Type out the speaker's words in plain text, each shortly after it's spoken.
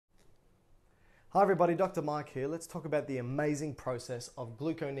Hi everybody, Dr. Mike here. Let's talk about the amazing process of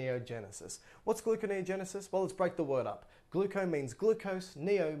gluconeogenesis. What's gluconeogenesis? Well, let's break the word up. Gluco means glucose,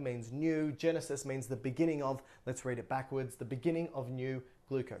 neo means new, genesis means the beginning of, let's read it backwards, the beginning of new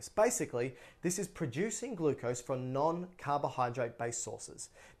glucose. Basically, this is producing glucose from non-carbohydrate based sources.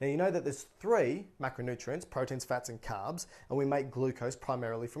 Now you know that there's three macronutrients, proteins, fats and carbs, and we make glucose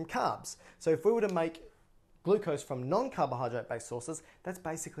primarily from carbs. So if we were to make glucose from non-carbohydrate based sources, that's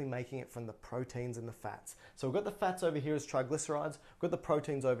basically making it from the proteins and the fats. So we've got the fats over here as triglycerides, we've got the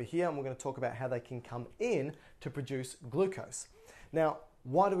proteins over here, and we're going to talk about how they can come in to produce glucose. Now,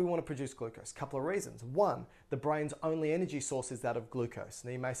 why do we want to produce glucose? A couple of reasons. One, the brain's only energy source is that of glucose.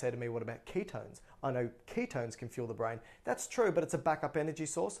 Now you may say to me, what about ketones? I know ketones can fuel the brain. That's true, but it's a backup energy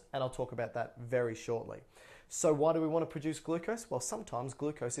source, and I'll talk about that very shortly. So why do we want to produce glucose? Well, sometimes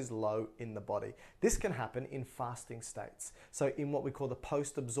glucose is low in the body. This can happen in fasting states. So in what we call the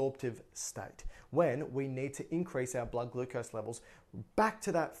post-absorptive state, when we need to increase our blood glucose levels back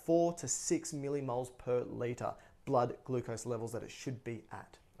to that 4 to 6 millimoles per liter blood glucose levels that it should be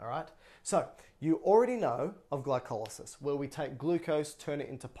at. All right. So you already know of glycolysis, where we take glucose, turn it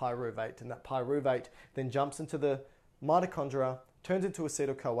into pyruvate, and that pyruvate then jumps into the mitochondria, turns into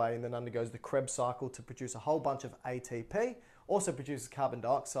acetyl-CoA, and then undergoes the Krebs cycle to produce a whole bunch of ATP, also produces carbon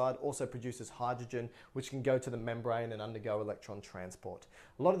dioxide, also produces hydrogen, which can go to the membrane and undergo electron transport.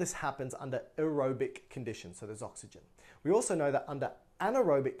 A lot of this happens under aerobic conditions, so there's oxygen. We also know that under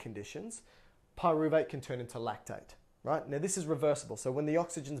anaerobic conditions, pyruvate can turn into lactate. Right? Now this is reversible, so when the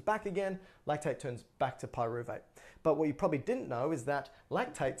oxygen's back again, lactate turns back to pyruvate. But what you probably didn't know is that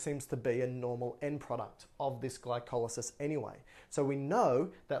lactate seems to be a normal end product of this glycolysis anyway. So we know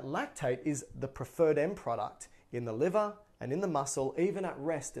that lactate is the preferred end product in the liver and in the muscle, even at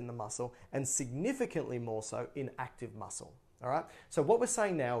rest in the muscle, and significantly more so in active muscle. All right? So what we're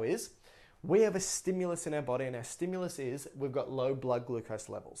saying now is we have a stimulus in our body, and our stimulus is we've got low blood glucose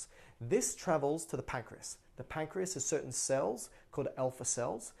levels. This travels to the pancreas. The pancreas has certain cells called alpha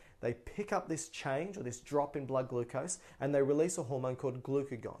cells. They pick up this change or this drop in blood glucose, and they release a hormone called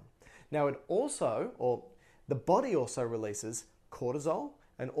glucagon. Now the body also releases cortisol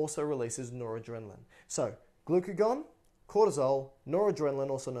and also releases noradrenaline. So glucagon, cortisol,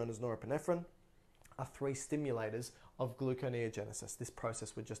 noradrenaline, also known as norepinephrine, are three stimulators of gluconeogenesis, this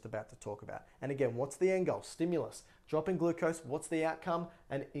process we're just about to talk about. And again, what's the end goal? Stimulus. Drop in glucose. What's the outcome?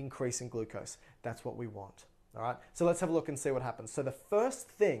 An increase in glucose. That's what we want. All right, so let's have a look and see what happens. So the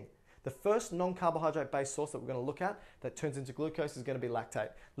first non-carbohydrate based source that we're going to look at that turns into glucose is going to be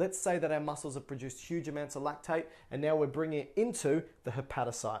lactate. Let's say that our muscles have produced huge amounts of lactate, and now we're bringing it into the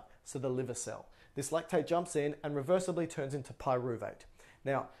hepatocyte, so the liver cell. This lactate jumps in and reversibly turns into pyruvate.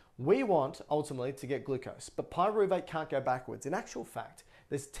 Now, we want ultimately to get glucose, but pyruvate can't go backwards. In actual fact,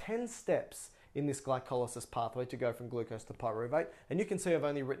 there's 10 steps in this glycolysis pathway to go from glucose to pyruvate, and you can see I've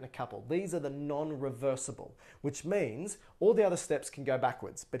only written a couple. These are the non-reversible, which means all the other steps can go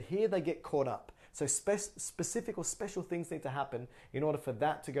backwards, but here they get caught up. So specific or special things need to happen in order for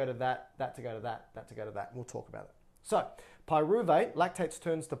that to go to that, that to go to that, that to go to that, and we'll talk about it. So pyruvate, lactate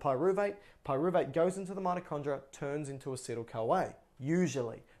turns to pyruvate, pyruvate goes into the mitochondria, turns into acetyl-CoA,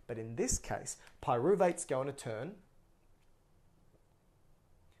 usually. But in this case, pyruvate's going to turn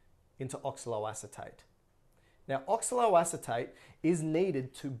into oxaloacetate. Now, oxaloacetate is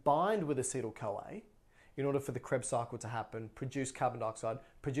needed to bind with acetyl-CoA in order for the Krebs cycle to happen, produce carbon dioxide,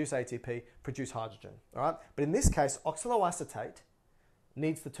 produce ATP, produce hydrogen. All right? But in this case, oxaloacetate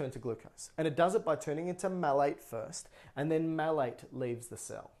needs to turn to glucose. And it does it by turning into malate first, and then malate leaves the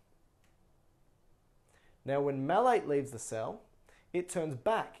cell. Now, when malate leaves the cell, it turns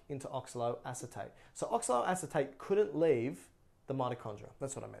back into oxaloacetate. So oxaloacetate couldn't leave the mitochondria.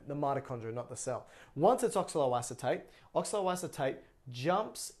 That's what I meant, the mitochondria, not the cell. Once it's oxaloacetate, oxaloacetate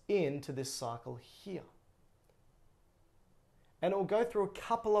jumps into this cycle here. And it will go through a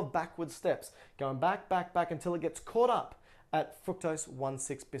couple of backward steps, going back, back, back until it gets caught up at fructose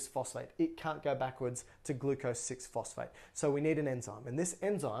 1,6-bisphosphate. It can't go backwards to glucose 6-phosphate. So we need an enzyme, and this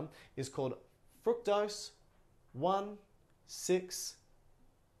enzyme is called fructose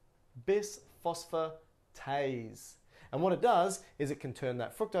 1,6-bisphosphatase. And what it does is it can turn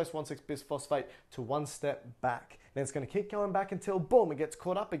that fructose 1,6-bisphosphate to one step back. Then it's going to keep going back until, boom, it gets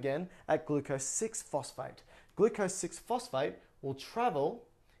caught up again at glucose 6-phosphate. Glucose 6-phosphate will travel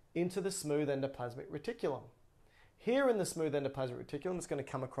into the smooth endoplasmic reticulum. Here in the smooth endoplasmic reticulum, it's going to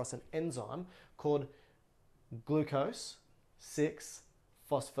come across an enzyme called glucose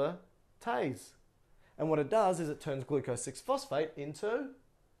 6-phosphatase. And what it does is it turns glucose 6-phosphate into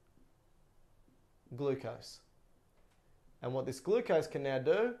glucose. And what this glucose can now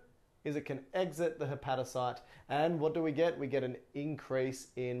do is it can exit the hepatocyte, and what do we get? We get an increase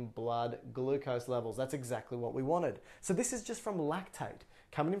in blood glucose levels. That's exactly what we wanted. So this is just from lactate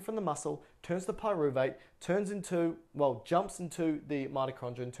coming in from the muscle, turns to pyruvate, jumps into the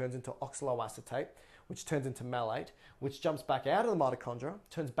mitochondria and turns into oxaloacetate, which turns into malate, which jumps back out of the mitochondria,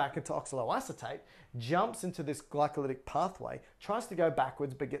 turns back into oxaloacetate, jumps into this glycolytic pathway, tries to go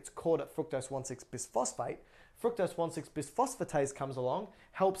backwards but gets caught at fructose 1,6-bisphosphate. Fructose 1,6-bisphosphatase comes along,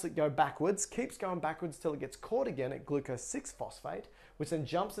 helps it go backwards, keeps going backwards till it gets caught again at glucose 6-phosphate, which then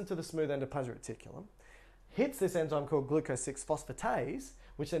jumps into the smooth endoplasmic reticulum, hits this enzyme called glucose 6-phosphatase,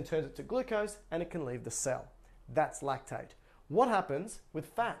 which then turns it to glucose and it can leave the cell. That's lactate. What happens with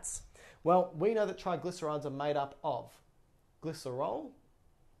fats? Well, we know that triglycerides are made up of glycerol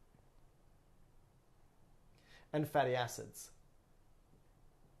and fatty acids.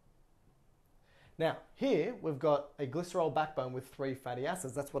 Now, here we've got a glycerol backbone with 3 fatty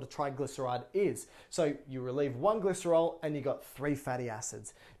acids. That's what a triglyceride is. So you relieve one glycerol and you got 3 fatty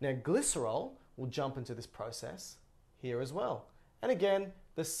acids. Now, glycerol will jump into this process here as well. And again,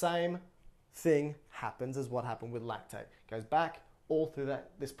 the same thing happens as what happened with lactate. It goes back all through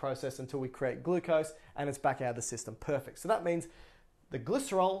this process until we create glucose and it's back out of the system. Perfect. So that means the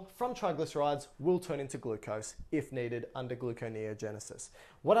glycerol from triglycerides will turn into glucose if needed under gluconeogenesis.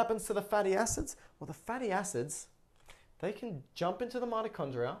 What happens to the fatty acids? Well, the fatty acids, they can jump into the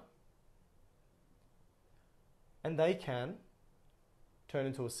mitochondria and they can turn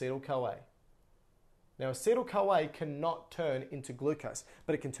into acetyl-CoA. Now, acetyl-CoA cannot turn into glucose,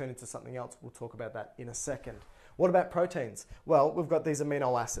 but it can turn into something else. We'll talk about that in a second. What about proteins? Well, we've got these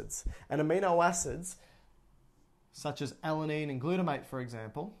amino acids. And amino acids, such as alanine and glutamate, for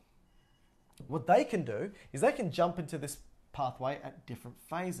example, what they can do is they can jump into this pathway at different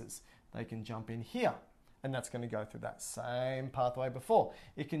phases. They can jump in here, and that's going to go through that same pathway before.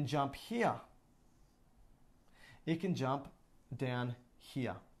 It can jump here. It can jump down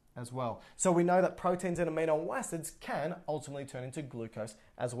here as well. So we know that proteins and amino acids can ultimately turn into glucose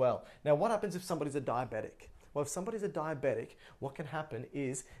as well. Now, what happens if somebody's a diabetic? Well, if somebody's a diabetic, what can happen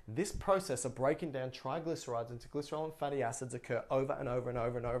is this process of breaking down triglycerides into glycerol and fatty acids occur over and over and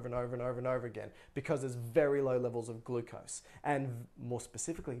over and over and over and over and over again because there's very low levels of glucose and more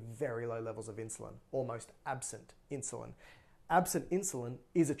specifically, very low levels of insulin, almost absent insulin. Absent insulin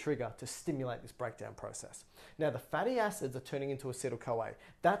is a trigger to stimulate this breakdown process. Now, the fatty acids are turning into acetyl-CoA.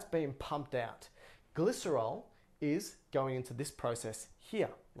 That's being pumped out. Glycerol is going into this process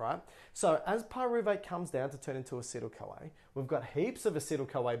here, right? So as pyruvate comes down to turn into acetyl-CoA, we've got heaps of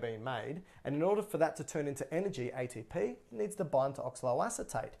acetyl-CoA being made, and in order for that to turn into energy, ATP, it needs to bind to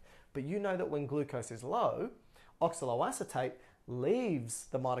oxaloacetate. But you know that when glucose is low, oxaloacetate leaves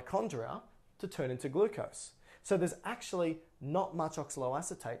the mitochondria to turn into glucose. So there's actually not much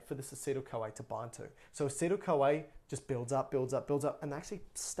oxaloacetate for this acetyl-CoA to bind to. So acetyl-CoA just builds up, and they actually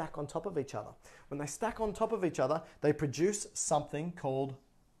stack on top of each other. When they stack on top of each other, they produce something called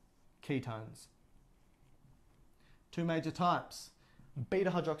ketones. 2 major types,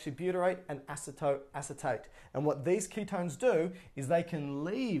 beta-hydroxybutyrate and acetoacetate. And what these ketones do is they can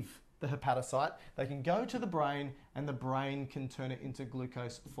leave the hepatocyte, they can go to the brain, and the brain can turn it into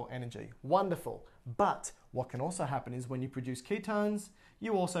glucose for energy. Wonderful. But what can also happen is when you produce ketones,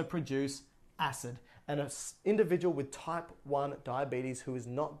 you also produce acid. And an individual with type 1 diabetes who is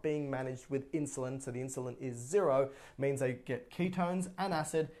not being managed with insulin, so the insulin is 0, means they get ketones and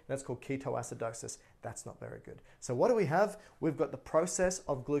acid. That's called ketoacidosis. That's not very good. So what do we have? We've got the process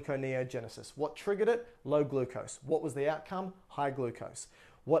of gluconeogenesis. What triggered it? Low glucose. What was the outcome? High glucose.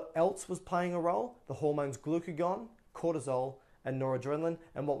 What else was playing a role? The hormones glucagon, cortisol, and noradrenaline.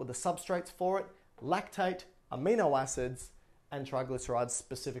 And what were the substrates for it? Lactate, amino acids, and triglycerides,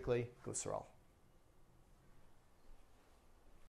 specifically glycerol.